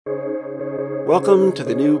Welcome to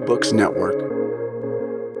the New Books Network.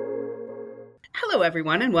 Hello,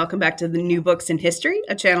 everyone, and welcome back to the New Books in History,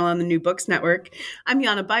 a channel on the New Books Network. I'm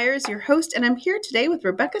Jana Byers, your host, and I'm here today with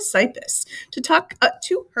Rebecca Sipos to talk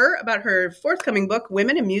to her about her forthcoming book,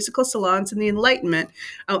 Women in Musical Salons in the Enlightenment,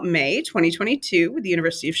 out May 2022 with the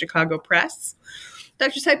University of Chicago Press.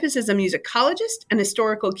 Dr. Sipos is a musicologist and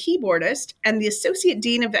historical keyboardist and the Associate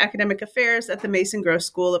Dean of Academic Affairs at the Mason Gross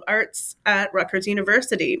School of Arts at Rutgers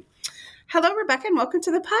University. Hello, Rebecca, and welcome to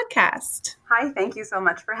the podcast. Hi, thank you so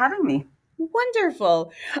much for having me.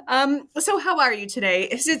 Wonderful. So how are you today?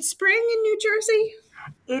 Is it spring in New Jersey?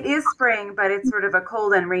 It is spring, but it's sort of a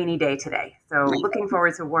cold and rainy day today. So looking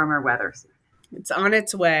forward to warmer weather soon. It's on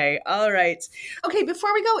its way. All right. Okay,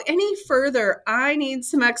 before we go any further, I need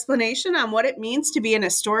some explanation on what it means to be an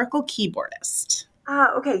historical keyboardist.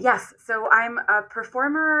 Okay, yes. So I'm a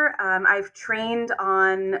performer. I've trained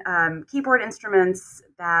on keyboard instruments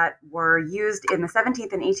that were used in the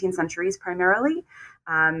 17th and 18th centuries primarily.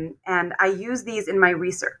 And I use these in my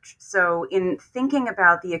research. So in thinking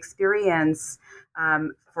about the experience,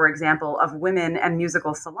 for example, of women and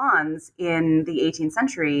musical salons in the 18th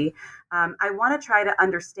century, I want to try to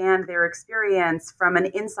understand their experience from an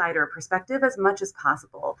insider perspective as much as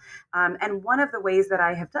possible. And one of the ways that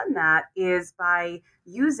I have done that is by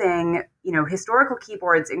using, historical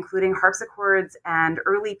keyboards, including harpsichords and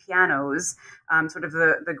early pianos, sort of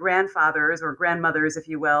the grandfathers or grandmothers, if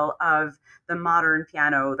you will, of the modern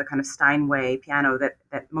piano, the kind of Steinway piano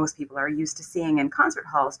that most people are used to seeing in concert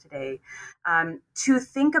halls today, to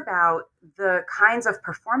think about the kinds of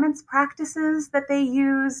performance practices that they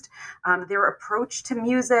used, their approach to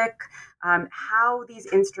music, how these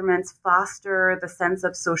instruments foster the sense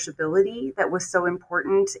of sociability that was so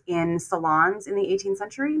important in salons in the 18th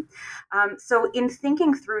century. So in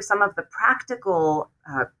thinking through some of the practical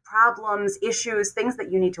problems, issues, things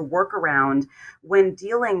that you need to work around when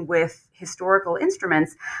dealing with historical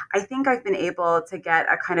instruments, I think I've been able to get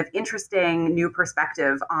a kind of interesting new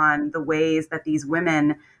perspective on the ways that these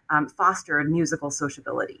women fostered musical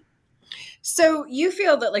sociability. So you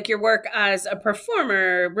feel that your work as a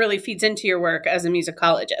performer really feeds into your work as a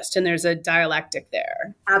musicologist, and there's a dialectic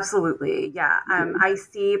there. Absolutely. Yeah. I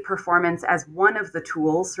see performance as one of the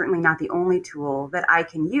tools, certainly not the only tool that I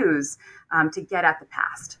can use to get at the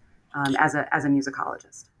past as a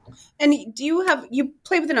musicologist. And you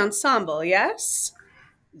play with an ensemble, yes?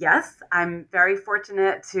 Yes, I'm very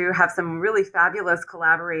fortunate to have some really fabulous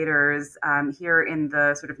collaborators here in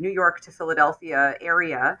the sort of New York to Philadelphia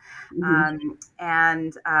area.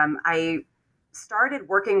 And I started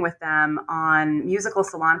working with them on musical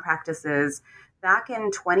salon practices back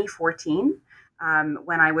in 2014.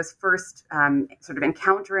 When I was first sort of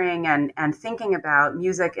encountering and thinking about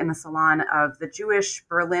music in the salon of the Jewish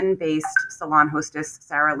Berlin-based salon hostess,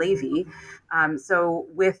 Sarah Levy. So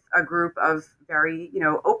with a group of very,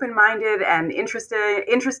 open-minded and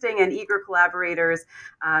interesting and eager collaborators,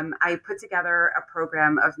 I put together a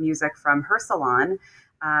program of music from her salon.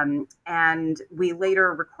 And we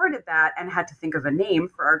later recorded that and had to think of a name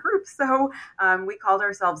for our group. So we called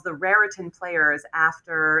ourselves the Raritan Players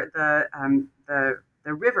after the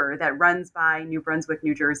river that runs by New Brunswick,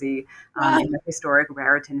 New Jersey, in the historic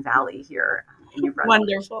Raritan Valley here in New Brunswick.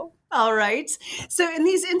 Wonderful. All right. So, and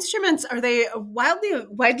these instruments, are they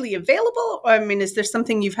widely available? I mean, is there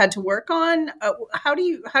something you've had to work on? How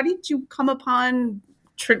did you come upon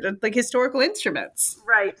historical instruments?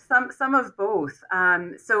 Right. Some of both.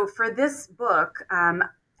 So for this book,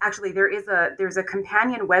 actually there's a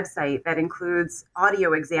companion website that includes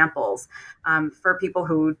audio examples for people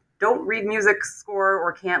who don't read music score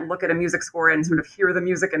or can't look at a music score and sort of hear the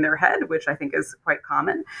music in their head, which I think is quite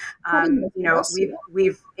common.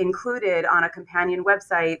 We've included on a companion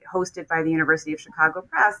website hosted by the University of Chicago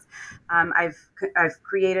Press. I've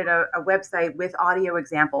created a website with audio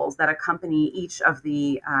examples that accompany each of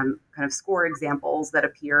the kind of score examples that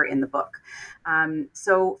appear in the book.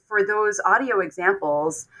 So for those audio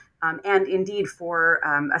examples, and indeed for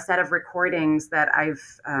a set of recordings that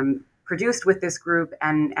I've produced with this group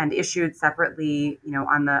and issued separately,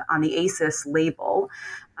 on the ACES label.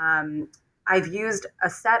 I've used a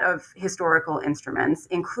set of historical instruments,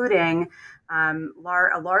 including a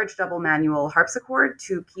large double manual harpsichord,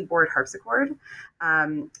 two keyboard harpsichord,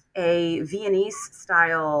 a Viennese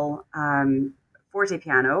style forte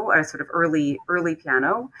piano, a sort of early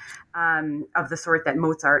piano of the sort that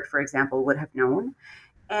Mozart, for example, would have known.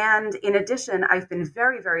 And in addition, I've been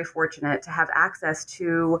very, very fortunate to have access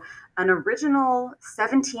to an original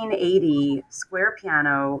 1780 square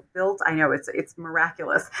piano built, I know it's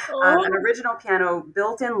miraculous, an original piano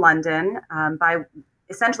built in London by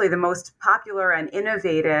essentially the most popular and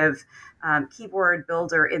innovative keyboard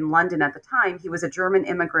builder in London at the time. He was a German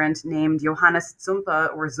immigrant named Johannes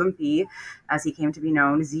Zumpe, or Zumpi, as he came to be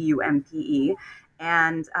known, Zumpe.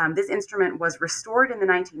 And this instrument was restored in the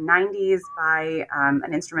 1990s by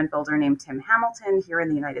an instrument builder named Tim Hamilton here in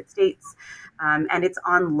the United States. And it's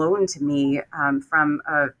on loan to me from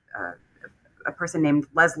a person named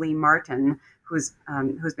Leslie Martin, who's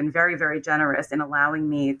been very, very generous in allowing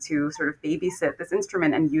me to sort of babysit this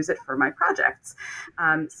instrument and use it for my projects.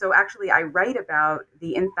 So actually, I write about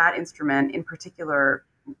that instrument in particular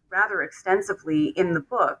rather extensively in the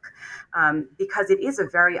book because it is a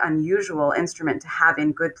very unusual instrument to have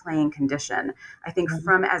in good playing condition. I think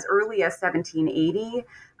from as early as 1780,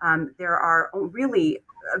 there are really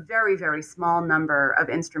a very, very small number of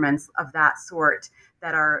instruments of that sort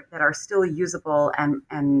that are still usable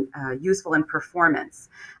and useful in performance.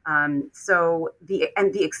 So the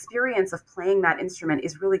experience of playing that instrument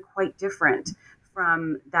is really quite different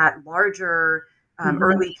from that larger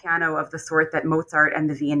early piano of the sort that Mozart and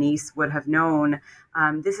the Viennese would have known.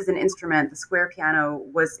 This is an instrument. The square piano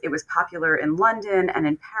was popular in London and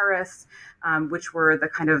in Paris, which were the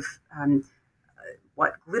kind of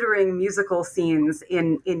glittering musical scenes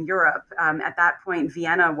in Europe. At that point,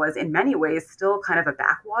 Vienna was in many ways still kind of a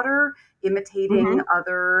backwater, imitating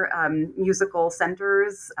other musical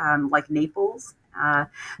centers like Naples.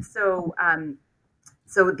 So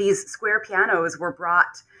these square pianos were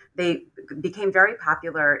brought. They became very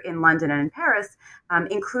popular in London and in Paris,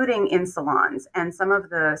 including in salons. And some of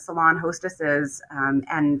the salon hostesses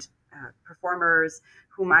and performers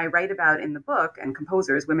whom I write about in the book, and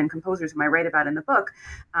women composers whom I write about in the book,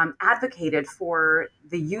 advocated for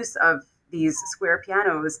the use of these square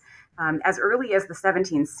pianos as early as the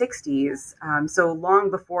 1760s, so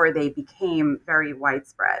long before they became very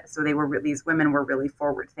widespread. So these women were really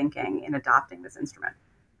forward-thinking in adopting this instrument.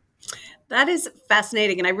 That is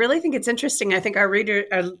fascinating. And I really think it's interesting. I think our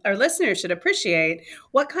listeners should appreciate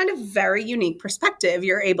what kind of very unique perspective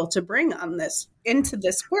you're able to bring into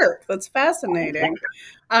this work. That's fascinating.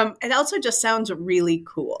 It also just sounds really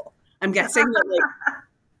cool. I'm guessing that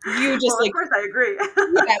you just of course I agree.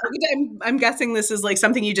 I'm guessing this is like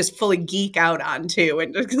something you just fully geek out on too.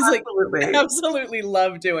 And absolutely. I absolutely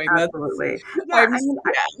love doing this. Absolutely. Yeah.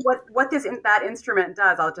 What that instrument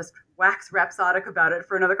does, I'll just wax rhapsodic about it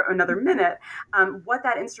for another minute. What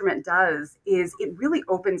that instrument does is it really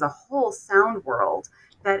opens a whole sound world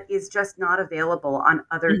that is just not available on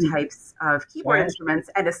other types of keyboard instruments,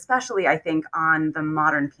 and especially, I think, on the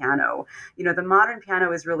modern piano. The modern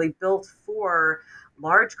piano is really built for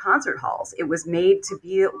large concert halls. It was made to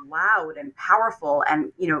be loud and powerful,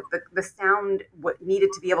 and the sound needed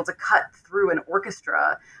to be able to cut through an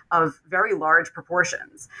orchestra of very large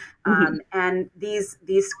proportions. And these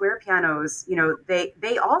square pianos,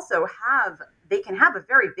 they also can have a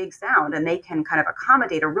very big sound, and they can kind of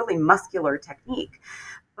accommodate a really muscular technique.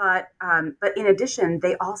 But in addition,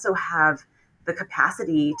 they also have the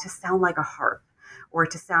capacity to sound like a harp, or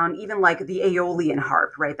to sound even like the Aeolian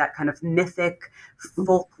harp, right? That kind of mythic,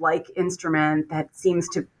 folk-like instrument that seems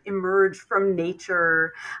to emerge from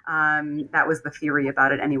nature. That was the theory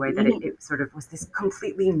about it anyway, that it sort of was this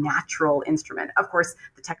completely natural instrument. Of course,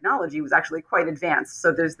 the technology was actually quite advanced.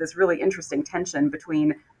 So there's this really interesting tension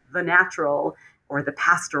between the natural or the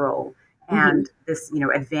pastoral and this,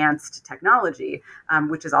 advanced technology,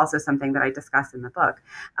 which is also something that I discuss in the book.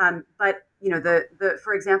 But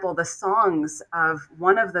for example, the songs of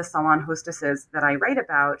one of the salon hostesses that I write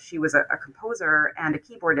about, she was a composer and a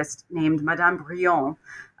keyboardist named Madame Brion,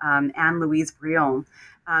 Anne-Louise Brion.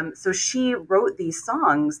 So she wrote these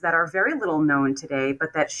songs that are very little known today,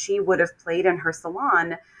 but that she would have played in her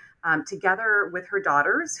salon together with her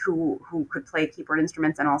daughters who could play keyboard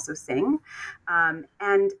instruments and also sing.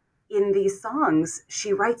 And in these songs,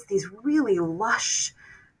 she writes these really lush,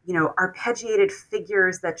 arpeggiated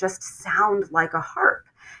figures that just sound like a harp.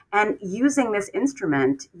 And using this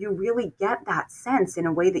instrument, you really get that sense in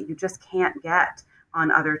a way that you just can't get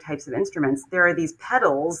on other types of instruments. There are these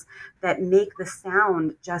pedals that make the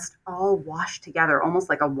sound just all wash together, almost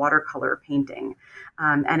like a watercolor painting.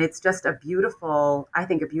 And it's just a beautiful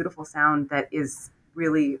sound that is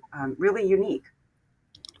really, really unique.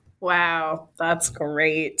 Wow, that's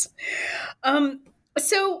great.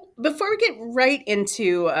 So before we get right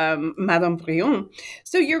into Madame Brion,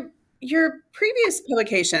 so your previous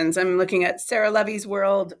publications, I'm looking at Sarah Levy's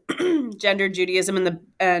World, Gender, Judaism,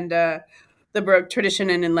 and the Baroque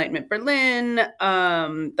Tradition in Enlightenment Berlin.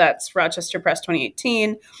 That's Rochester Press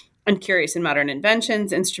 2018. and curious in modern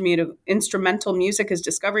inventions. Instrumental music, his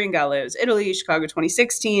discovery in Galileo's Italy, Chicago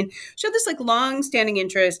 2016, showed this like long-standing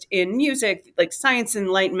interest in music, like science,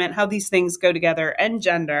 enlightenment, how these things go together, and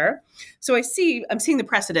gender. So I'm seeing the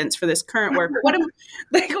precedents for this current work. What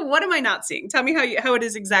am I not seeing? Tell me how it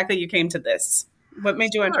is exactly you came to this. What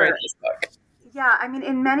made you want to write this book? Yeah, I mean,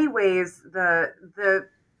 in many ways,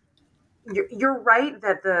 you're right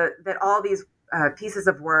that all these pieces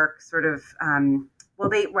of work sort of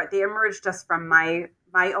they emerged just from my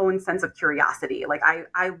own sense of curiosity. Like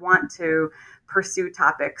I want to pursue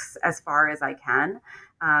topics as far as I can,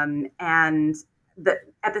 and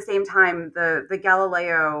at the same time, the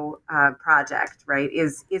Galileo project, right,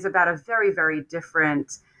 is about a very, very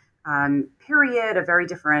different period, a very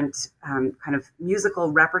different kind of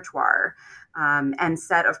musical repertoire and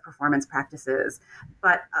set of performance practices.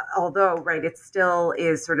 But although, right, it still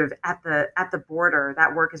is sort of at the border.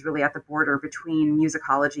 That work is really at the border between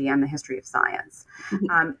musicology and the history of science.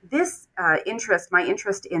 This my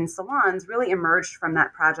interest in salons, really emerged from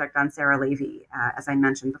that project on Sarah Levy, as I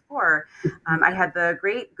mentioned before. I had the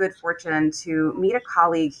great good fortune to meet a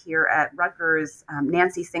colleague here at Rutgers,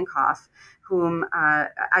 Nancy Sinkoff, whom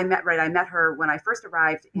I met her when I first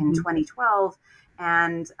arrived in 2012,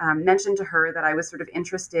 and mentioned to her that I was sort of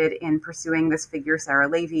interested in pursuing this figure, Sarah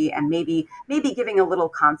Levy, and maybe giving a little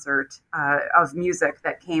concert of music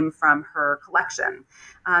that came from her collection.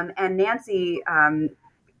 And Nancy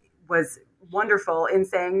was wonderful in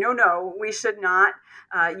saying, no, we should not.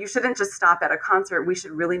 You shouldn't just stop at a concert. We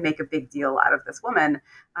should really make a big deal out of this woman,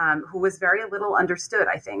 who was very little understood,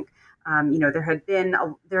 I think. There had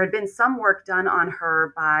been some work done on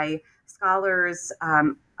her by scholars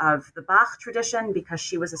of the Bach tradition, because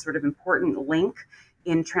she was a sort of important link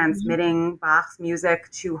in transmitting Bach's music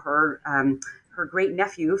to her great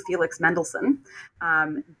nephew, Felix Mendelssohn.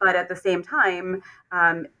 But at the same time,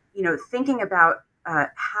 thinking about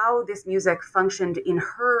how this music functioned in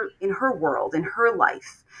her world, in her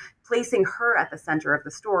life, placing her at the center of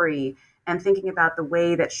the story, and thinking about the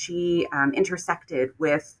way that she intersected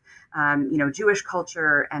with Jewish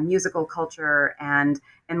culture and musical culture and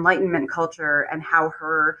Enlightenment culture, and how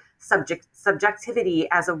her subjectivity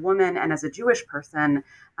as a woman and as a Jewish person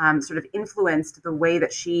sort of influenced the way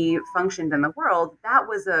that she functioned in the world. That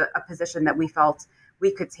was a position that we felt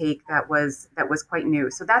we could take that was quite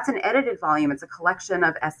new. So that's an edited volume. It's a collection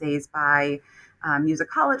of essays by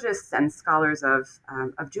musicologists and scholars of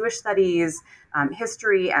Jewish studies,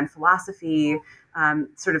 history, and philosophy,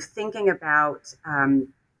 sort of thinking about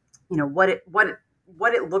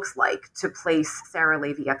what it looks like to place Sarah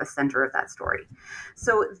Levy at the center of that story.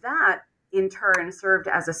 So that in turn served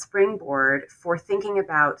as a springboard for thinking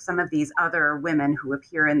about some of these other women who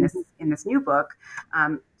appear in this new book.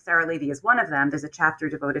 Sarah Levy is one of them. There's a chapter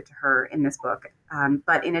devoted to her in this book.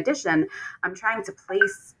 But in addition, I'm trying to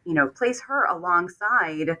place her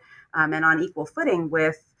alongside and on equal footing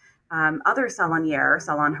with other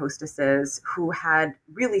salon hostesses who had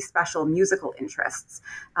really special musical interests,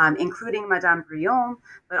 including Madame Brillon,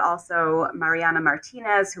 but also Mariana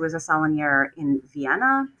Martinez, who was a salonier in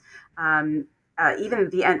Vienna. Even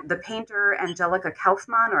the painter Angelika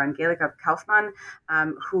Kaufmann,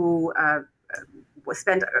 who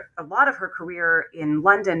spent a lot of her career in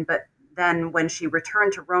London, but then when she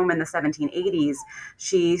returned to Rome in the 1780s,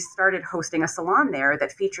 she started hosting a salon there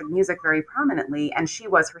that featured music very prominently, and she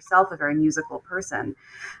was herself a very musical person.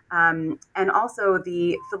 And also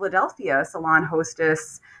the Philadelphia salon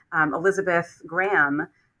hostess, Elizabeth Graham,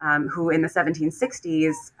 who in the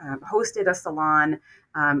 1760s hosted a salon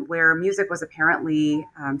where music was apparently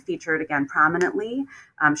featured again prominently.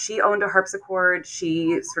 She owned a harpsichord.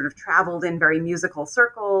 She sort of traveled in very musical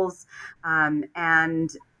circles,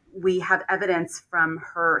 and we have evidence from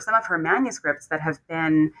some of her manuscripts that have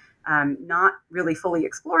been not really fully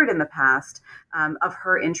explored in the past, of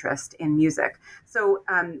her interest in music. So,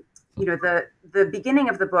 the beginning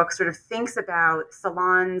of the book sort of thinks about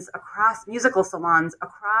musical salons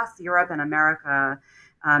across Europe and America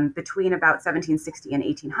between about 1760 and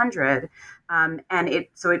 1800, and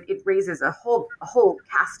it raises a whole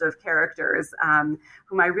cast of characters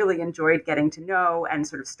whom I really enjoyed getting to know and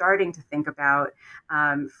sort of starting to think about,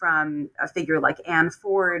 from a figure like Anne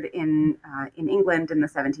Ford in England in the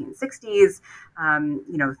 1760s,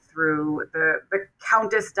 through the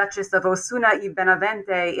Countess Duchess of Osuna y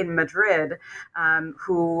Benavente in Madrid,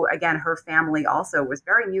 who again, her family also was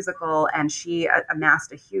very musical, and she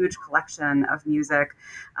amassed a huge collection of music.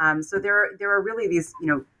 So there are really these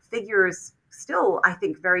figures still, I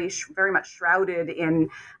think, very very much shrouded in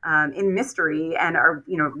mystery and are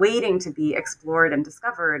waiting to be explored and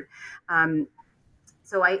discovered.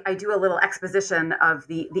 So I do a little exposition of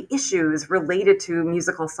the issues related to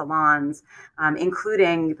musical salons,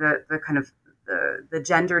 including the kind of the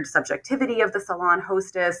gendered subjectivity of the salon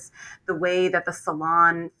hostess, the way that the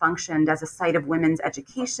salon functioned as a site of women's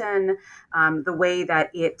education, the way that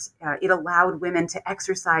it allowed women to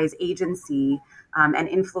exercise agency and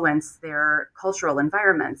influence their cultural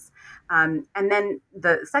environments. And then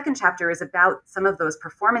the second chapter is about some of those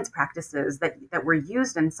performance practices that were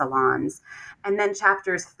used in salons. And then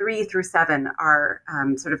chapters 3 through 7 are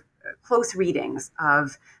sort of close readings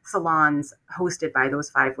of salons hosted by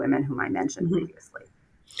those 5 women whom I mentioned previously.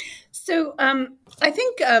 So I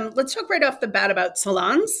think let's talk right off the bat about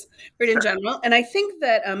salons, right, in general. And I think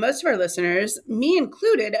that most of our listeners, me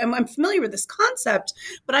included, I'm familiar with this concept,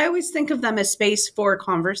 but I always think of them as space for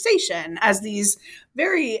conversation, as these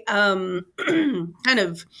very kind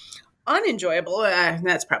of unenjoyable,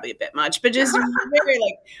 that's probably a bit much, but just very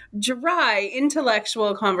like dry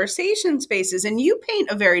intellectual conversation spaces. And you paint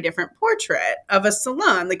a very different portrait of a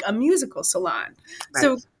salon, like a musical salon. Right.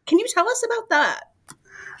 So can you tell us about that?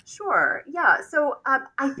 Sure. Yeah. So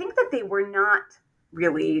I think that they were not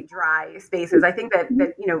really dry spaces. I think that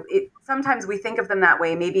sometimes we think of them that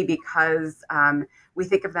way, maybe because we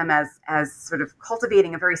think of them as sort of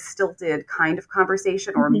cultivating a very stilted kind of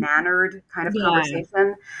conversation or mannered kind of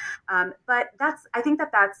conversation. But I think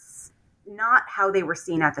that's not how they were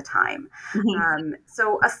seen at the time.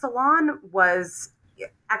 So a salon was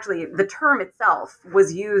actually, the term itself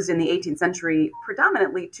was used in the 18th century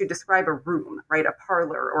predominantly to describe a room, right? A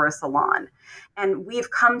parlor or a salon. And we've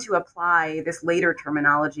come to apply this later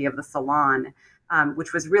terminology of the salon,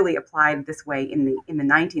 which was really applied this way in the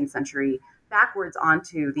 19th century, backwards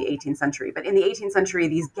onto the 18th century. But in the 18th century,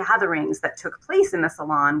 these gatherings that took place in the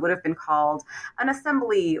salon would have been called an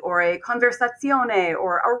assembly or a conversazione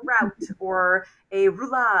or a rout or a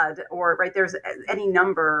roulade, or right, there's any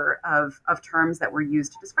number of terms that were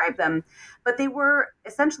used to describe them. But they were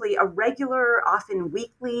essentially a regular, often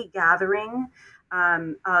weekly gathering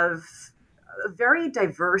of a very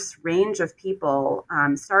diverse range of people,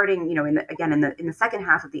 starting, in the second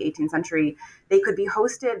half of the 18th century. They could be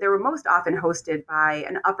hosted. They were most often hosted by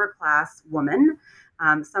an upper class woman,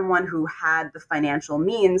 someone who had the financial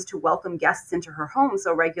means to welcome guests into her home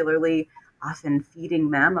so regularly, often feeding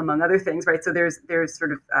them, among other things, right? So there's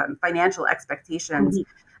sort of financial expectations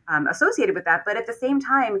associated with that. But at the same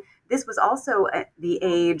time, this was also the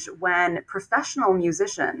age when professional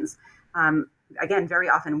musicians, again, very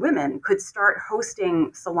often women, could start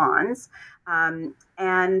hosting salons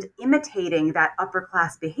and imitating that upper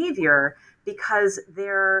class behavior because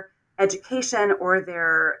their education or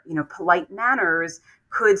their polite manners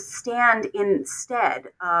could stand instead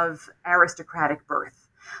of aristocratic birth.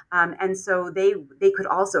 And so they could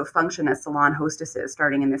also function as salon hostesses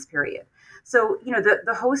starting in this period. So,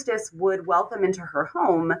 the hostess would welcome into her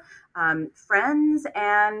home friends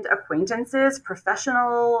and acquaintances,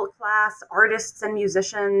 professional class artists and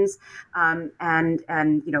musicians, and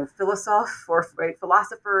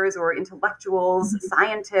philosophers or intellectuals,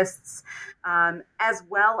 scientists, as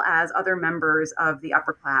well as other members of the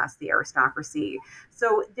upper class, the aristocracy.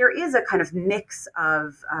 So there is a kind of mix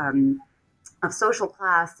of social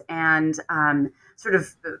class and sort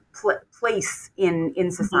of place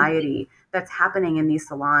in society that's happening in these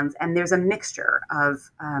salons. And there's a mixture of,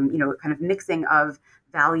 kind of mixing of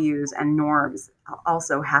values and norms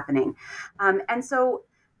also happening. And so,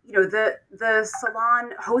 the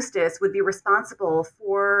salon hostess would be responsible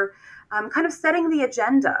for kind of setting the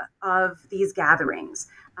agenda of these gatherings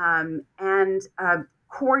and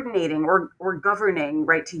coordinating or governing,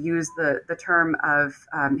 right, to use the term of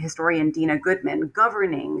historian Dina Goodman,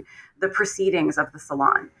 governing the proceedings of the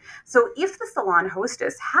salon. So if the salon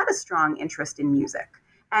hostess had a strong interest in music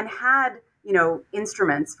and had,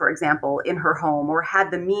 instruments, for example, in her home, or had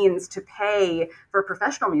the means to pay for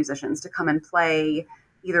professional musicians to come and play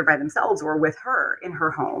either by themselves or with her in her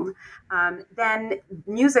home, then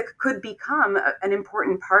music could become an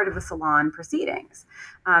important part of the salon proceedings.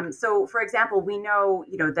 So, for example, we know,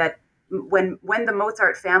 that when the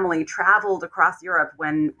Mozart family traveled across Europe,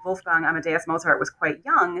 when Wolfgang Amadeus Mozart was quite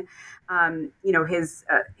young,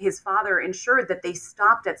 his father ensured that they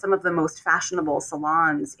stopped at some of the most fashionable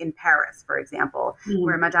salons in Paris, for example,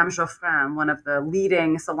 where Madame Geoffrin, one of the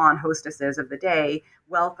leading salon hostesses of the day,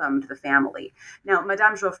 welcomed the family. Now,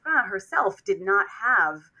 Madame Geoffrin herself did not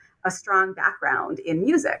have a strong background in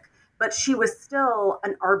music, but she was still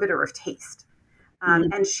an arbiter of taste.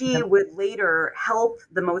 And she would later help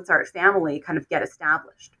the Mozart family kind of get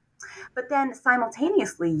established. But then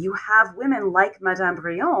simultaneously, you have women like Madame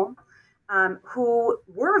Brillon, who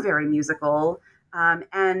were very musical,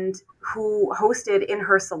 and who hosted in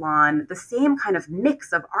her salon the same kind of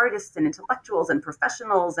mix of artists and intellectuals and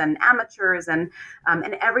professionals and amateurs and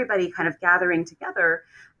everybody kind of gathering together.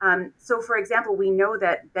 So, for example, we know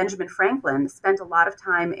that Benjamin Franklin spent a lot of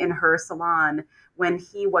time in her salon when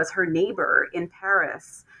he was her neighbor in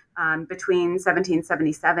Paris between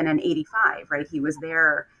 1777 and 85, right? He was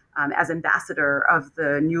there as ambassador of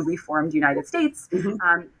the newly formed United States.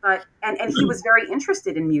 But he was very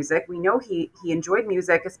interested in music. We know he enjoyed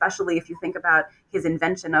music, especially if you think about his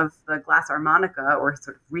invention of the glass harmonica, or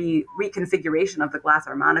sort of reconfiguration of the glass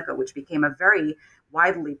harmonica, which became a very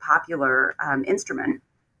widely popular instrument.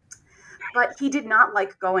 But he did not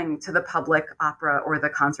like going to the public opera or the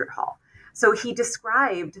concert hall. So he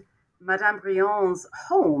described Madame Brion's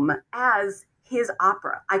home as his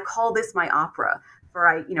opera. I call this my opera.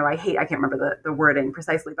 I can't remember the wording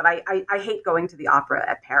precisely, but I hate going to the opera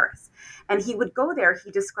at Paris. And he would go there. He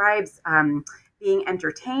describes being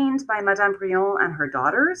entertained by Madame Brion and her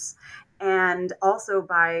daughters, and also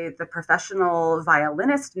by the professional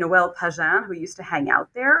violinist Noël Pageant, who used to hang out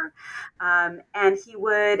there. And he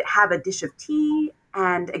would have a dish of tea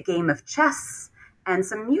and a game of chess and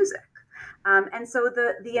some music. And so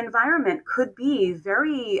the environment could be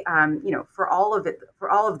very, for all of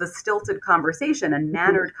the stilted conversation and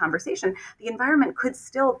mannered conversation, the environment could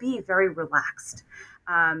still be very relaxed.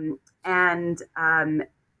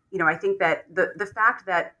 I think that the fact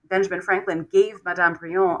that Benjamin Franklin gave Madame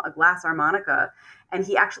Brion a glass harmonica, and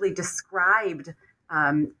he actually described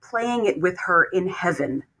playing it with her in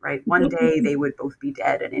heaven, right? One day they would both be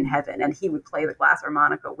dead and in heaven, and he would play the glass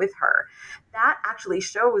harmonica with her. That actually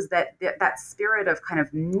shows that spirit of kind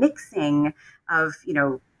of mixing of,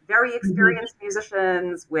 very experienced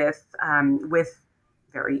musicians with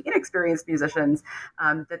very inexperienced musicians,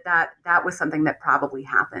 that was something that probably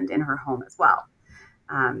happened in her home as well.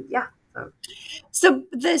 So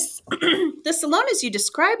this the salon, as you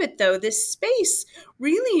describe it, though, this space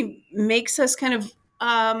really makes us kind of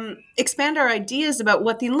expand our ideas about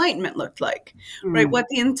what the Enlightenment looked like, right? What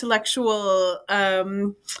the intellectual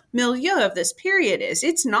milieu of this period is.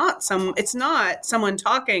 It's not someone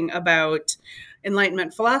talking about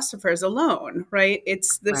Enlightenment philosophers alone, right?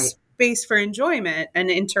 It's this space for enjoyment and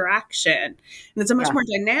interaction, and it's a much more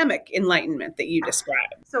dynamic Enlightenment that you describe.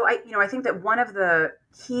 So I think that one of the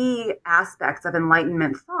key aspects of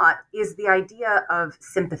Enlightenment thought is the idea of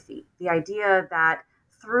sympathy, the idea that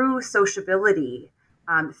through sociability,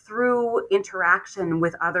 through interaction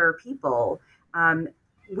with other people,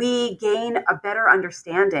 we gain a better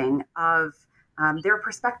understanding of their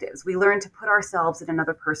perspectives. We learn to put ourselves in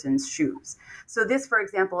another person's shoes. So this, for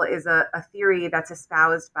example, is a theory that's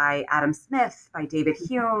espoused by Adam Smith, by David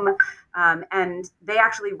Hume, and they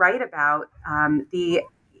actually write about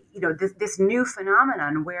this new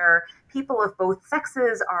phenomenon where people of both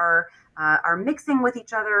sexes are mixing with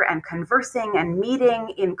each other and conversing and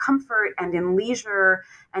meeting in comfort and in leisure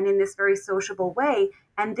and in this very sociable way.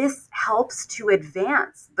 And this helps to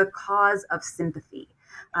advance the cause of sympathy,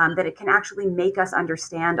 that it can actually make us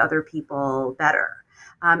understand other people better.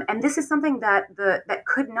 And this is something that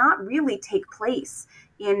could not really take place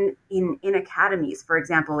in academies, for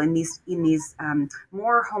example, in these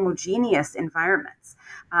more homogeneous environments.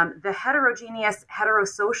 The heterogeneous,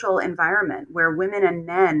 heterosocial environment where women and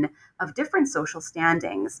men of different social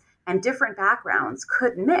standings and different backgrounds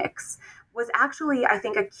could mix was actually, I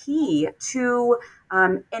think, a key to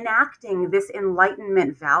enacting this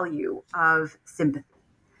Enlightenment value of sympathy.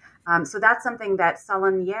 So that's something that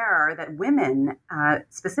salonières, that women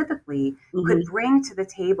specifically, could bring to the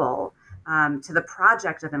table, to the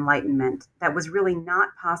project of Enlightenment, that was really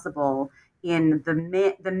not possible in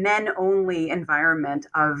the men-only environment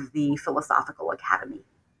of the philosophical academy.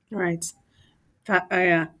 Right.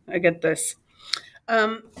 I get this.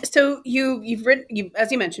 So you've written,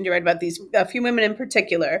 as you mentioned, you write about a few women in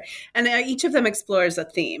particular, and each of them explores a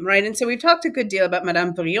theme, right? And so we've talked a good deal about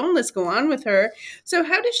Madame Brion. Let's go on with her. So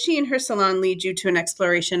how does she and her salon lead you to an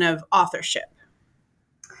exploration of authorship?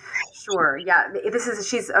 Sure. Yeah,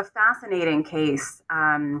 she's a fascinating case.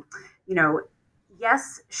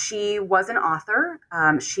 Yes, she was an author.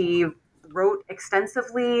 She wrote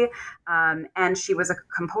extensively, and she was a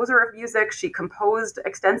composer of music. She composed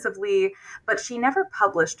extensively, but she never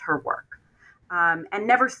published her work, and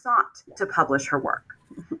never sought to publish her work.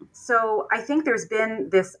 So I think there's been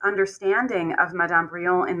this understanding of Madame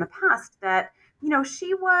Brion in the past that,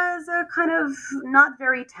 she was a kind of not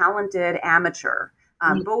very talented amateur,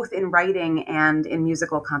 both in writing and in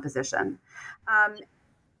musical composition.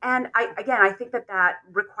 I think that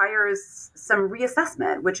requires some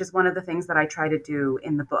reassessment, which is one of the things that I try to do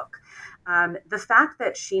in the book. The fact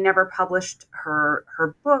that she never published her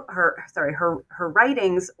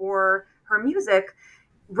writings or her music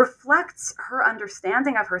reflects her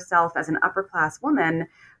understanding of herself as an upper class woman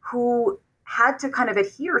who had to kind of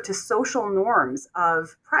adhere to social norms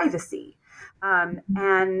of privacy. And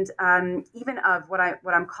even of what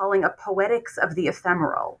I'm calling a poetics of the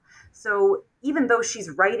ephemeral. So even though she's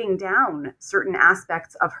writing down certain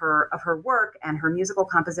aspects of her work and her musical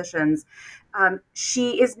compositions,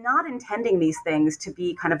 she is not intending these things to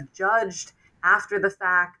be kind of judged after the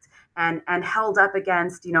fact and held up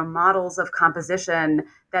against models of composition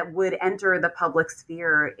that would enter the public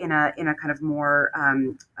sphere in a kind of more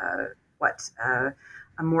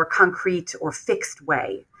a more concrete or fixed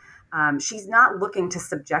way. She's not looking to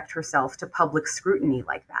subject herself to public scrutiny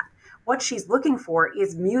like that. What she's looking for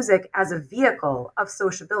is music as a vehicle of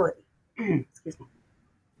sociability. Excuse me.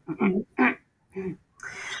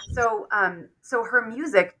 So her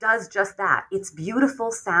music does just that. It's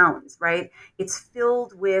beautiful sounds, right? It's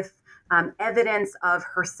filled with evidence of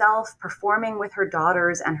herself performing with her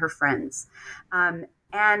daughters and her friends.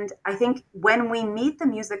 And I think when we meet the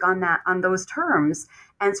music on those terms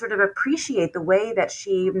and sort of appreciate the way that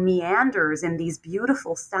she meanders in these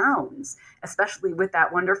beautiful sounds, especially with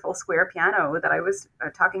that wonderful square piano that I was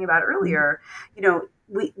talking about earlier,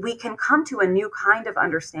 we can come to a new kind of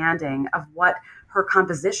understanding of what her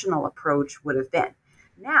compositional approach would have been.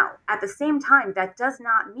 Now, at the same time, that does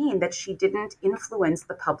not mean that she didn't influence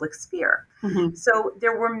the public sphere. Mm-hmm. So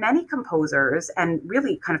there were many composers and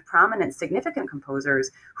really kind of prominent, significant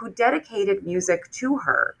composers who dedicated music to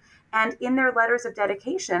her. And in their letters of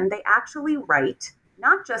dedication, they actually write,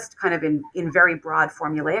 not just kind of in very broad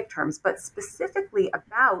formulaic terms, but specifically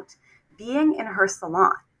about being in her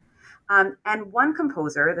salon. And one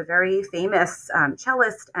composer, the very famous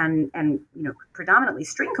cellist and predominantly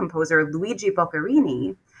string composer, Luigi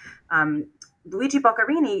Boccherini,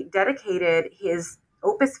 dedicated his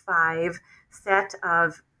Opus 5 set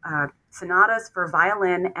of sonatas for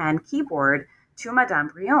violin and keyboard to Madame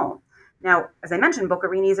Brillon. Now, as I mentioned,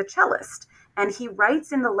 Boccherini is a cellist, and he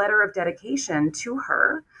writes in the letter of dedication to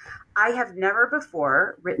her, "I have never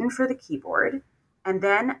before written for the keyboard, and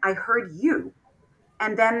then I heard you.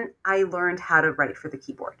 And then I learned how to write for the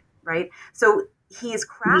keyboard," right? So he is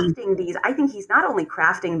crafting these. I think he's not only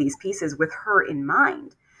crafting these pieces with her in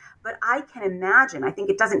mind, but I can imagine, I think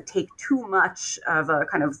it doesn't take too much of a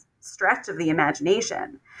kind of stretch of the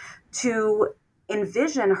imagination to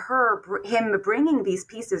envision him bringing these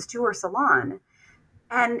pieces to her salon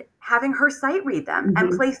and having her sight read them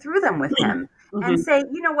and play through them with him. And say,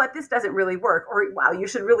 you know what, this doesn't really work, or wow, you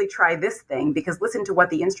should really try this thing because listen to what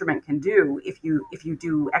the instrument can do if you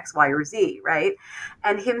do X, Y, or Z, right?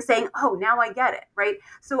 And him saying, oh, now I get it, right?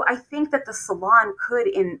 So I think that the salon could,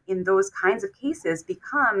 in those kinds of cases,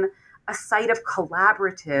 become a site of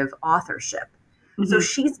collaborative authorship. So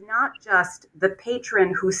she's not just the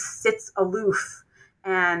patron who sits aloof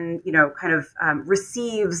and kind of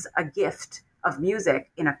receives a gift of music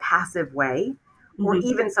in a passive way, or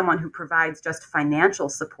even someone who provides just financial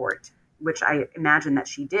support, which I imagine that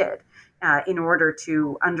she did, in order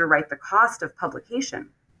to underwrite the cost of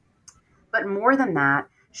publication. But more than that,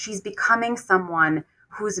 she's becoming someone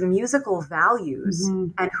whose musical values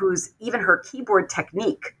and whose even her keyboard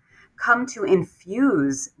technique come to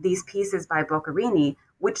infuse these pieces by Boccherini,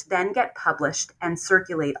 which then get published and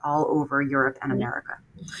circulate all over Europe and America.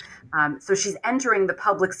 So she's entering the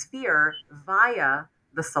public sphere via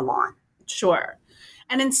the salon. Sure.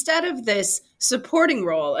 And instead of this supporting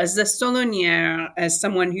role as the salonière, as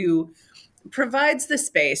someone who provides the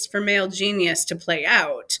space for male genius to play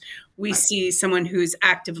out, we see someone who's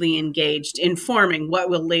actively engaged in forming what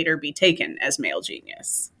will later be taken as male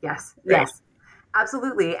genius. Yes, right? Yes,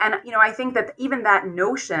 absolutely. And, I think that even that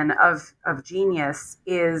notion of genius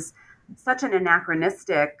is such an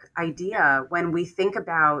anachronistic idea when we think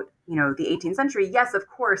about, the 18th century. Yes, of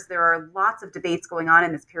course, there are lots of debates going on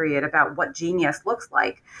in this period about what genius looks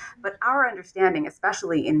like. But our understanding,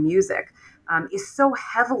 especially in music, is so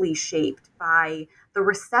heavily shaped by the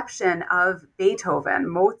reception of Beethoven,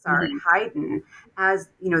 Mozart, Haydn as,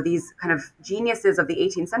 these kind of geniuses of the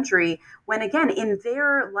 18th century, when again, in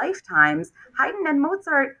their lifetimes, Haydn and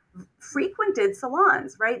Mozart frequented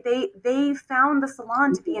salons, right? They found the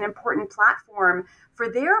salon to be an important platform for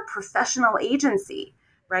their professional agency,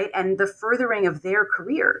 right? And the furthering of their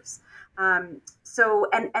careers. So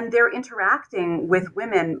they're interacting with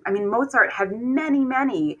women. I mean, Mozart had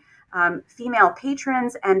many female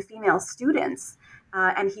patrons and female students.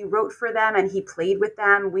 And he wrote for them and he played with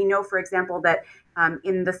them. We know, for example, that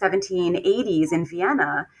in the 1780s in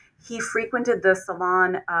Vienna, he frequented the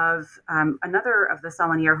salon of another of the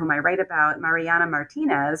salonier whom I write about, Mariana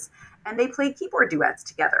Martinez, and they played keyboard duets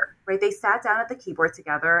together, right? They sat down at the keyboard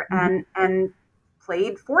together and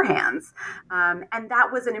played four hands. And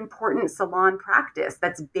that was an important salon practice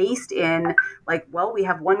that's based in like, well, we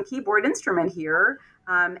have one keyboard instrument here,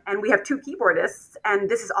 and we have two keyboardists, and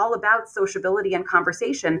this is all about sociability and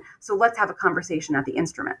conversation. So let's have a conversation at the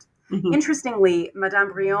instrument. Interestingly,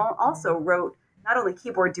 Madame Brillon also wrote not only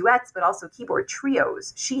keyboard duets, but also keyboard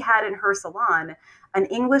trios. She had in her salon an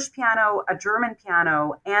English piano, a German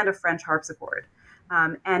piano, and a French harpsichord.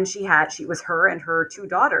 And she was her and her two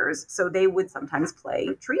daughters, so they would sometimes play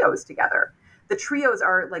trios together. The trios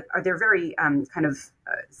they're very kind of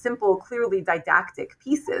simple, clearly didactic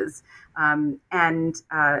pieces, and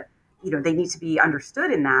they need to be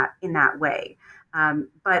understood in that way.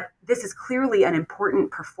 But this is clearly an important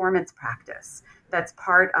performance practice that's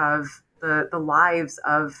part of the lives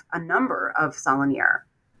of a number of saloniers.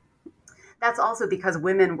 That's also because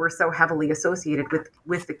women were so heavily associated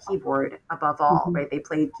with the keyboard above all, right? They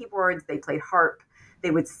played keyboards, they played harp,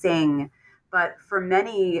 they would sing. But for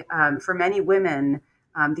many women,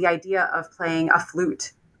 the idea of playing a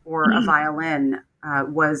flute or a violin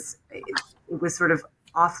was sort of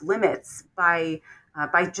off limits by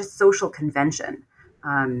just social convention.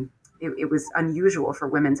 It was unusual for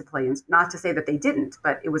women to play, not to say that they didn't,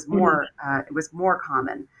 but it was more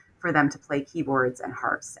common for them to play keyboards and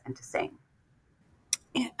harps and to sing.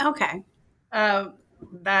 Okay,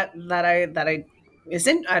 that I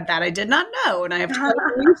did not know, and I have to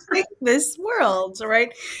rethink this world,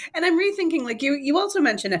 right? And I'm rethinking, like you also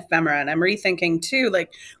mentioned ephemera, and I'm rethinking too,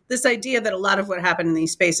 like this idea that a lot of what happened in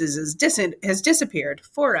these spaces has disappeared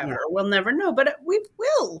forever. Yeah. We'll never know, but we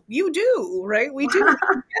will. You do, right? We do. We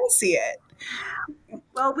can see it.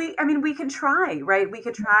 Well, we can try, right? We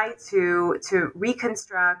could try to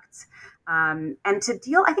reconstruct. And to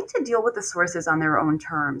deal with the sources on their own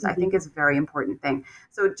terms, I think is a very important thing.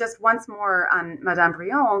 So just once more on Madame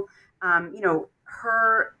Brillon,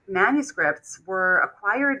 her manuscripts were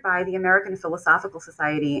acquired by the American Philosophical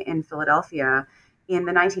Society in Philadelphia in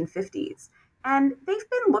the 1950s. And they've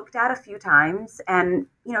been looked at a few times, and,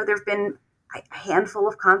 there've been a handful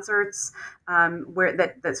of concerts where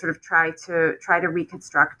that sort of try to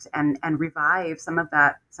reconstruct and revive some of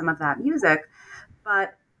that music.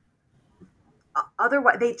 But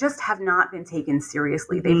otherwise, they just have not been taken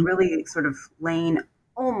seriously. They've really sort of lain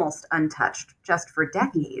almost untouched just for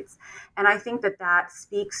decades. And I think that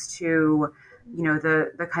speaks to,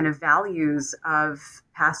 the kind of values of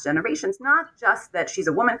past generations, not just that she's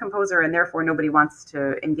a woman composer and therefore nobody wants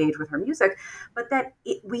to engage with her music, but that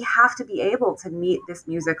we have to be able to meet this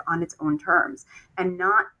music on its own terms and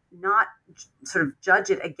not sort of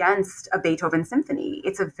judge it against a Beethoven symphony.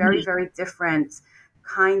 It's a very, very different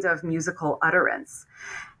kind of musical utterance.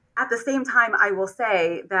 At the same time, I will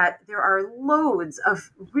say that there are loads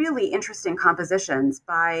of really interesting compositions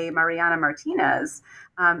by Mariana Martinez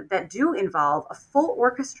that do involve a full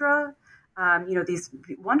orchestra, these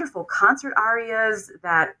wonderful concert arias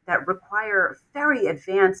that require very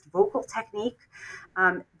advanced vocal technique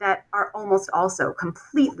that are almost also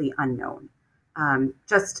completely unknown.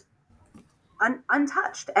 Just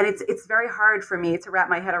untouched, and it's very hard for me to wrap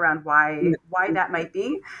my head around why that might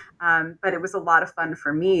be. But it was a lot of fun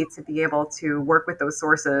for me to be able to work with those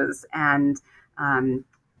sources and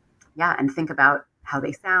think about how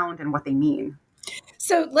they sound and what they mean.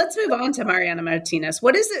 So let's move on to Mariana Martinez.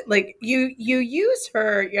 What is it like? You use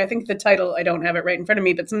her? I think the title, I don't have it right in front of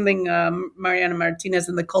me, but something Mariana Martinez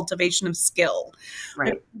and the Cultivation of Skill.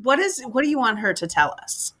 Right. What do you want her to tell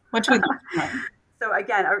us? What do we learn? So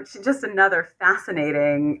again, just another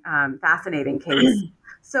fascinating case.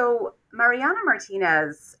 So Mariana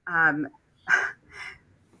Martinez,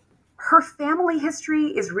 her family history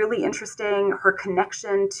is really interesting. Her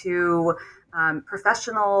connection to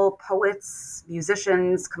professional poets,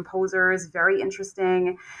 musicians, composers, very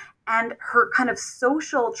interesting. And her kind of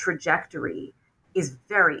social trajectory is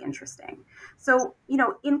very interesting. So,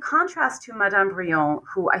 in contrast to Madame Brillon,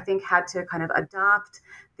 who I think had to kind of adopt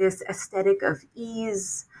this aesthetic of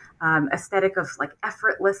ease, aesthetic of like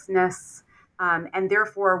effortlessness, and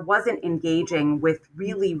therefore wasn't engaging with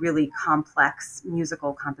really, really complex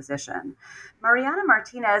musical composition. Mariana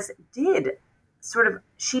Martinez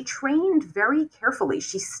she trained very carefully.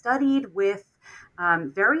 She studied with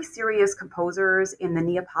very serious composers in the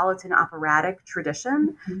Neapolitan operatic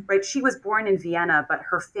tradition, right? She was born in Vienna, but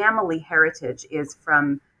her family heritage is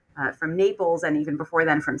from from Naples, and even before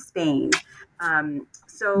then from Spain.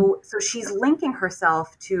 So she's linking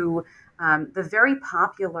herself to the very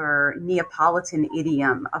popular Neapolitan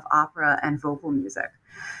idiom of opera and vocal music.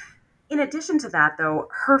 In addition to that, though,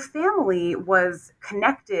 her family was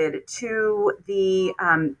connected to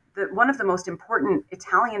one of the most important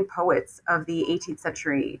Italian poets of the 18th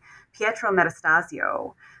century, Pietro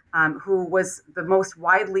Metastasio, who was the most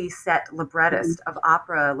widely set librettist of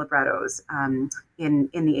opera librettos in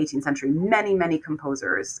the 18th century. Many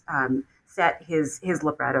composers set his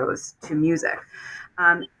librettos to music.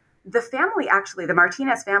 The family the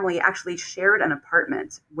Martinez family actually shared an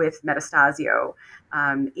apartment with Metastasio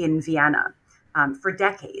in Vienna for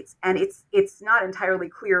decades. And it's not entirely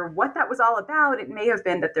clear what that was all about. It may have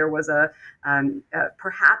been that there was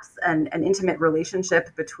perhaps an intimate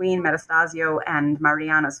relationship between Metastasio and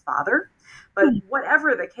Mariana's father. But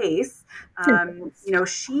whatever the case,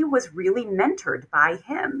 she was really mentored by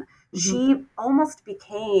him. Mm-hmm. She almost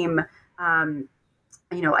became... I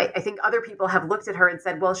think other people have looked at her and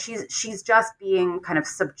said, well, she's just being kind of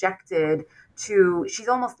subjected to, she's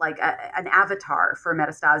almost like an avatar for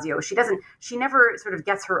Metastasio. She never sort of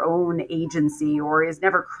gets her own agency, or is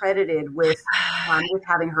never credited with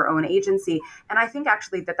having her own agency. And I think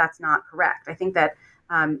actually that's not correct. I think that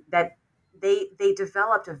they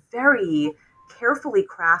developed a very carefully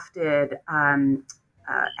crafted and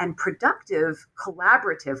productive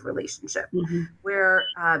collaborative relationship, mm-hmm. where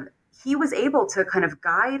he was able to kind of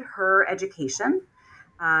guide her education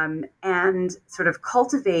and sort of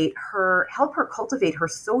help her cultivate her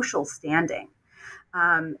social standing,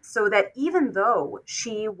 so that even though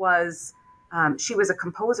she was a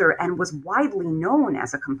composer and was widely known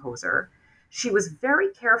as a composer, she was very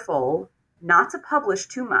careful not to publish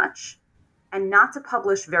too much and not to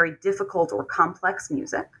publish very difficult or complex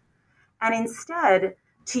music, and instead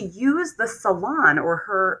to use the salon, or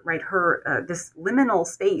her this liminal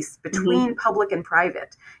space between mm-hmm. public and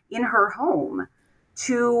private in her home,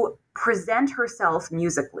 to present herself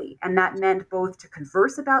musically. And that meant both to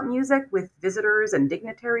converse about music with visitors and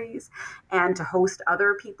dignitaries, and to host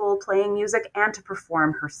other people playing music, and to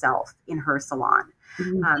perform herself in her salon.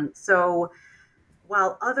 Mm-hmm. So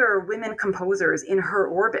while other women composers in her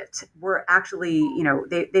orbit were actually,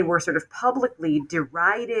 they were sort of publicly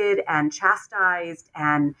derided and chastised,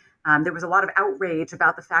 and there was a lot of outrage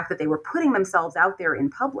about the fact that they were putting themselves out there in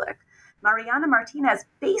public, Mariana Martinez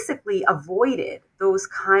basically avoided those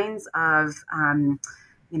kinds of,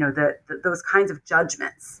 those kinds of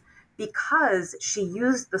judgments, because she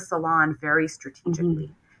used the salon very strategically.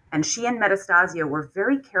 Mm-hmm. And she and Metastasio were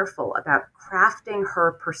very careful about crafting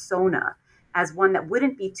her persona as one that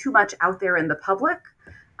wouldn't be too much out there in the public,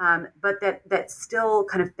 but that still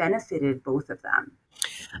kind of benefited both of them.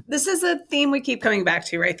 This is a theme we keep coming back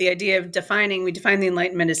to, right? The idea of we define the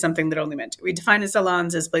Enlightenment as something that only meant to. We define the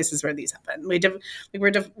salons as places where these happen.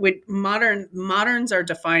 Moderns are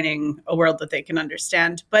defining a world that they can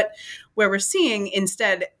understand, but where we're seeing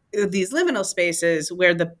instead these liminal spaces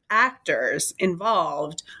where the actors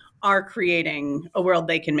involved are creating a world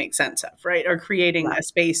they can make sense of, right? Or creating a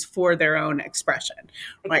space for their own expression.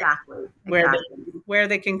 Exactly. Right? Where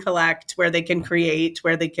they can collect, where they can create,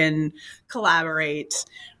 where they can collaborate,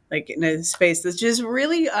 like in a space that's just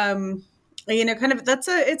really, that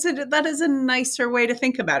is a nicer way to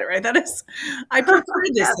think about it, right? I prefer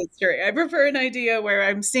this history. I prefer an idea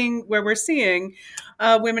where we're seeing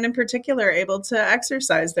women in particular able to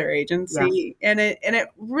exercise their agency. Yeah. And it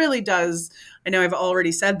really does, I know I've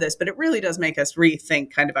already said this, but it really does make us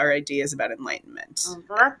rethink kind of our ideas about enlightenment.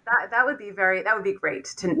 Well, that would be great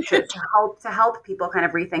to help people kind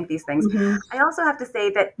of rethink these things. Mm-hmm. I also have to say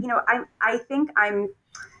that, I think I'm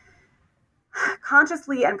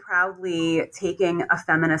consciously and proudly taking a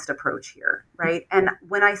feminist approach here, right? And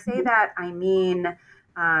when I say that, I mean,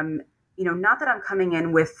 not that I'm coming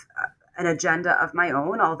in with an agenda of my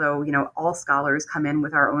own, although, all scholars come in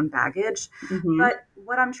with our own baggage. Mm-hmm. But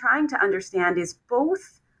what I'm trying to understand is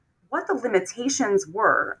both what the limitations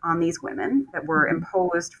were on these women that were mm-hmm.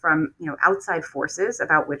 imposed from, outside forces,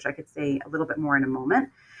 about which I could say a little bit more in a moment,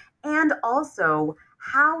 and also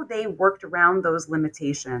how they worked around those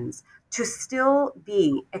limitations to still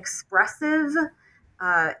be expressive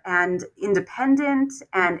and independent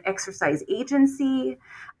and exercise agency.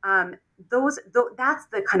 That's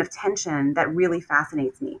the kind of tension that really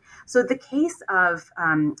fascinates me. So the case of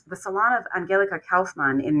the Salon of Angelica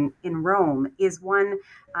Kauffmann in Rome is one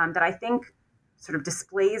that I think sort of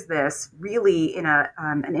displays this really in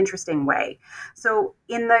an interesting way. So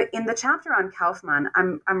in the chapter on Kauffmann,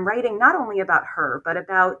 I'm writing not only about her, but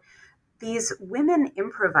about these women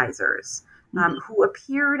improvisers who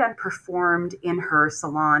appeared and performed in her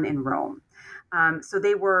salon in Rome. So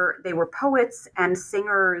they were poets and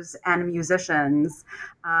singers and musicians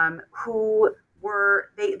who were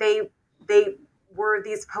they were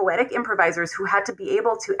these poetic improvisers who had to be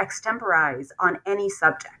able to extemporize on any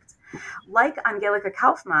subject. Like Angelica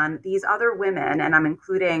Kauffmann, these other women, and I'm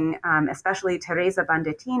including especially Teresa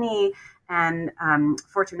Bandettini and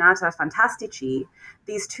Fortunata Fantastici,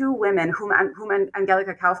 these two women whom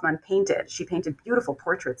Angelica Kauffmann painted. She painted beautiful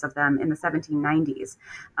portraits of them in the 1790s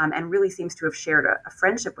and really seems to have shared a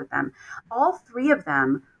friendship with them. All three of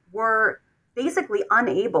them were basically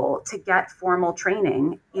unable to get formal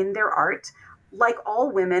training in their art. Like all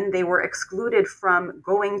women, they were excluded from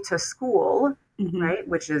going to school, right?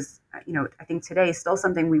 Which is, I think today still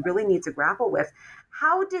something we really need to grapple with.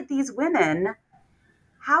 How did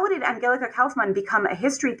Angelica Kauffmann become a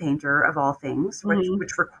history painter of all things,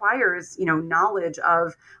 which requires, knowledge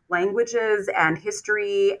of languages and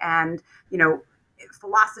history and,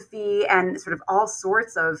 philosophy and sort of all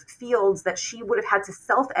sorts of fields that she would have had to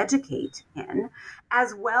self-educate in,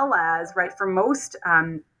 as well as, right, for most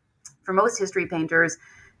history painters,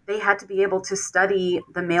 they had to be able to study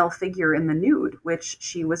the male figure in the nude, which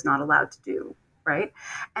she was not allowed to do, right?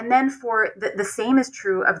 And then for the same is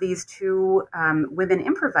true of these two women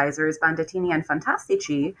improvisers, Bandettini and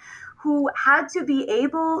Fantastici, who had to be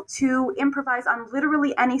able to improvise on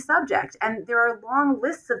literally any subject. And there are long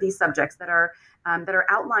lists of these subjects that are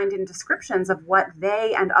outlined in descriptions of what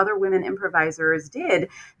they and other women improvisers did.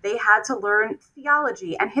 They had to learn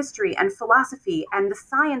theology and history and philosophy and the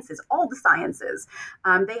sciences, all the sciences.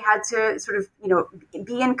 They had to sort of,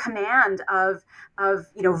 be in command of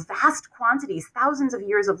vast quantities, thousands of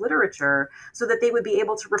years of literature, so that they would be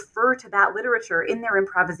able to refer to that literature in their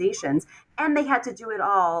improvisations. And they had to do it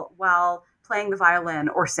all while playing the violin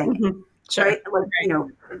or singing. Sure. Right? Like,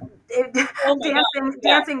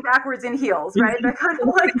 dancing backwards in heels, right? That kind of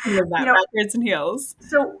like, backwards in heels.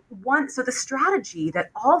 So the strategy that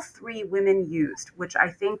all three women used, which I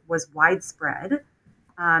think was widespread,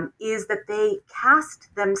 is that they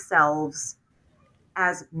cast themselves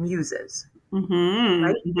as muses,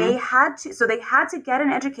 right? They had to get an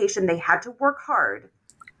education. They had to work hard,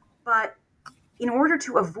 but in order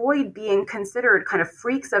to avoid being considered kind of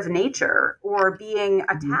freaks of nature or being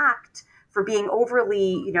attacked for being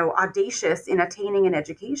overly, audacious in attaining an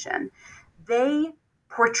education, they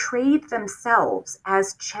portrayed themselves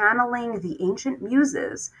as channeling the ancient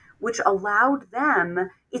muses, which allowed them,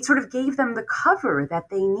 it sort of gave them the cover that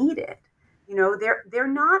they needed. They're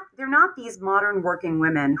not these modern working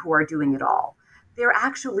women who are doing it all. They're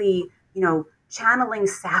actually, channeling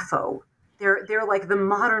Sappho. They're like the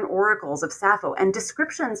modern oracles of Sappho, and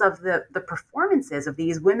descriptions of the performances of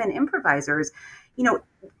these women improvisers,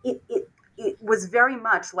 it was very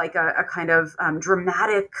much like a kind of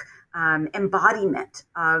dramatic embodiment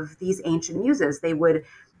of these ancient muses. They would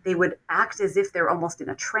act as if they're almost in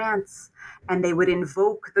a trance, and they would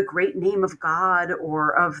invoke the great name of God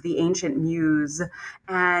or of the ancient muse,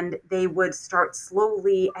 and they would start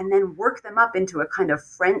slowly and then work themselves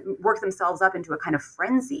up into a kind of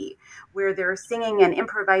frenzy where they're singing and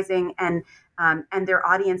improvising, and their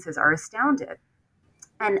audiences are astounded.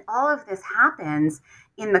 And all of this happens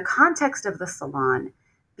in the context of the salon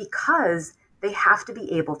because they have to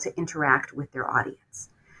be able to interact with their audience.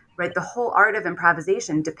 Right? The whole art of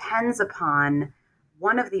improvisation depends upon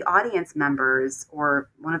one of the audience members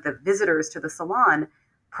or one of the visitors to the salon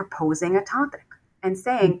proposing a topic and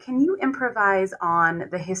saying, can you improvise on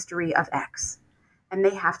the history of X? And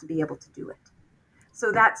they have to be able to do it.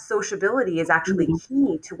 So that sociability is actually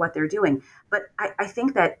key to what they're doing. But I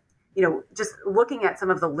think that, just looking at some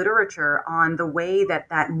of the literature on the way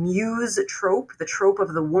that muse trope, the trope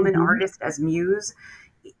of the woman artist as muse,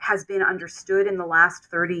 has been understood in the last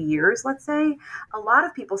 30 years, let's say, a lot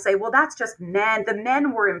of people say, well, that's just men. The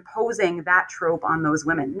men were imposing that trope on those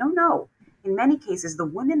women. No. In many cases, the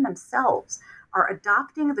women themselves are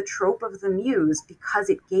adopting the trope of the muse because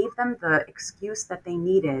it gave them the excuse that they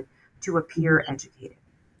needed to appear educated.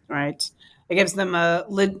 Right. It gives them a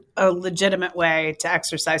legitimate way to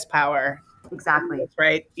exercise power. Exactly.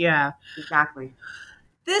 Right. Yeah. Exactly.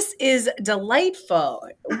 This is delightful.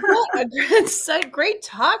 What a great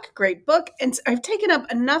talk, great book. And I've taken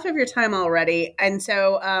up enough of your time already. And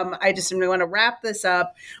so I just really want to wrap this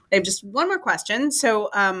up. I have just one more question. So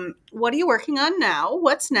what are you working on now?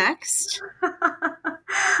 What's next?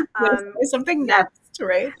 Something next,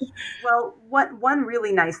 right? Well, one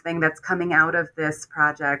really nice thing that's coming out of this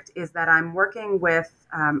project is that I'm working with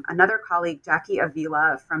another colleague, Jackie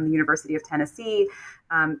Avila from the University of Tennessee,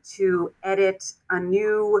 to edit a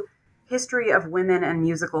new history of women and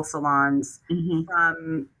musical salons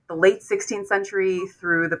from the late 16th century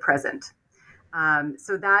through the present.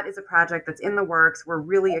 So that is a project that's in the works. We're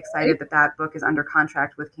really excited that that book is under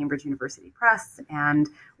contract with Cambridge University Press and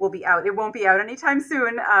will be out. It won't be out anytime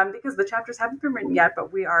soon because the chapters haven't been written yet,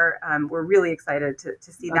 but we're really excited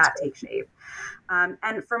to see that take shape.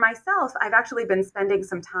 And for myself, I've actually been spending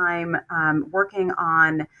some time working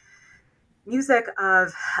on music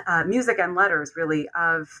and letters, really,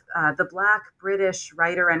 of the Black British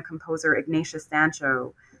writer and composer Ignatius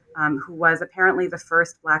Sancho, who was apparently the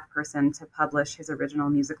first Black person to publish his original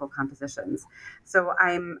musical compositions. So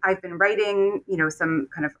I've been writing, some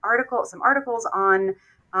articles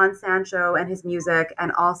on Sancho and his music,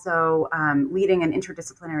 and also leading an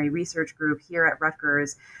interdisciplinary research group here at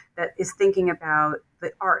Rutgers that is thinking about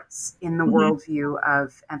the arts in the worldview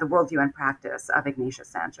and practice of Ignatius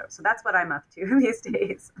Sancho. So that's what I'm up to these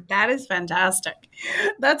days. That is fantastic.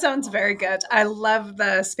 That sounds very good. I love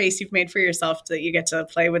the space you've made for yourself that you get to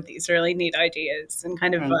play with these really neat ideas and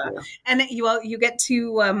kind of, and you get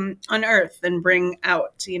to unearth and bring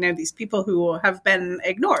out, these people who have been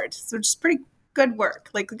ignored. So it's pretty good work.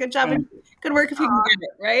 Good job. Good work if you can get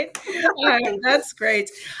it, right? That's great.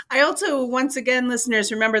 I also, once again, listeners,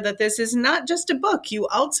 remember that this is not just a book. You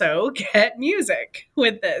also get music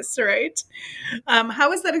with this, right?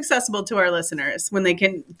 How is that accessible to our listeners? When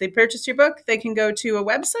they purchase your book, they can go to a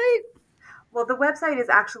website? Well, the website is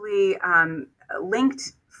actually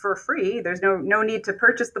linked for free. There's no need to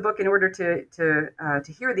purchase the book in order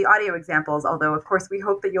to hear the audio examples. Although, of course, we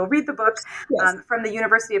hope that you'll read the book from the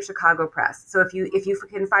University of Chicago Press. So if you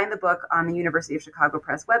can find the book on the University of Chicago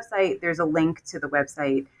Press website, there's a link to the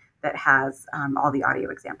website that has all the audio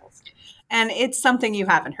examples. And it's something you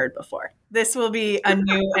haven't heard before. This will be a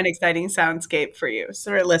new and exciting soundscape for you,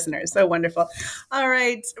 so our listeners. So wonderful. All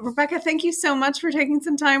right, Rebecca, thank you so much for taking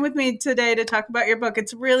some time with me today to talk about your book.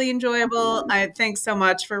 It's really enjoyable. Thanks so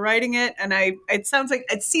much for writing it. And it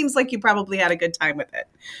seems like you probably had a good time with it.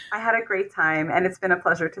 I had a great time, and it's been a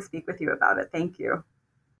pleasure to speak with you about it. Thank you.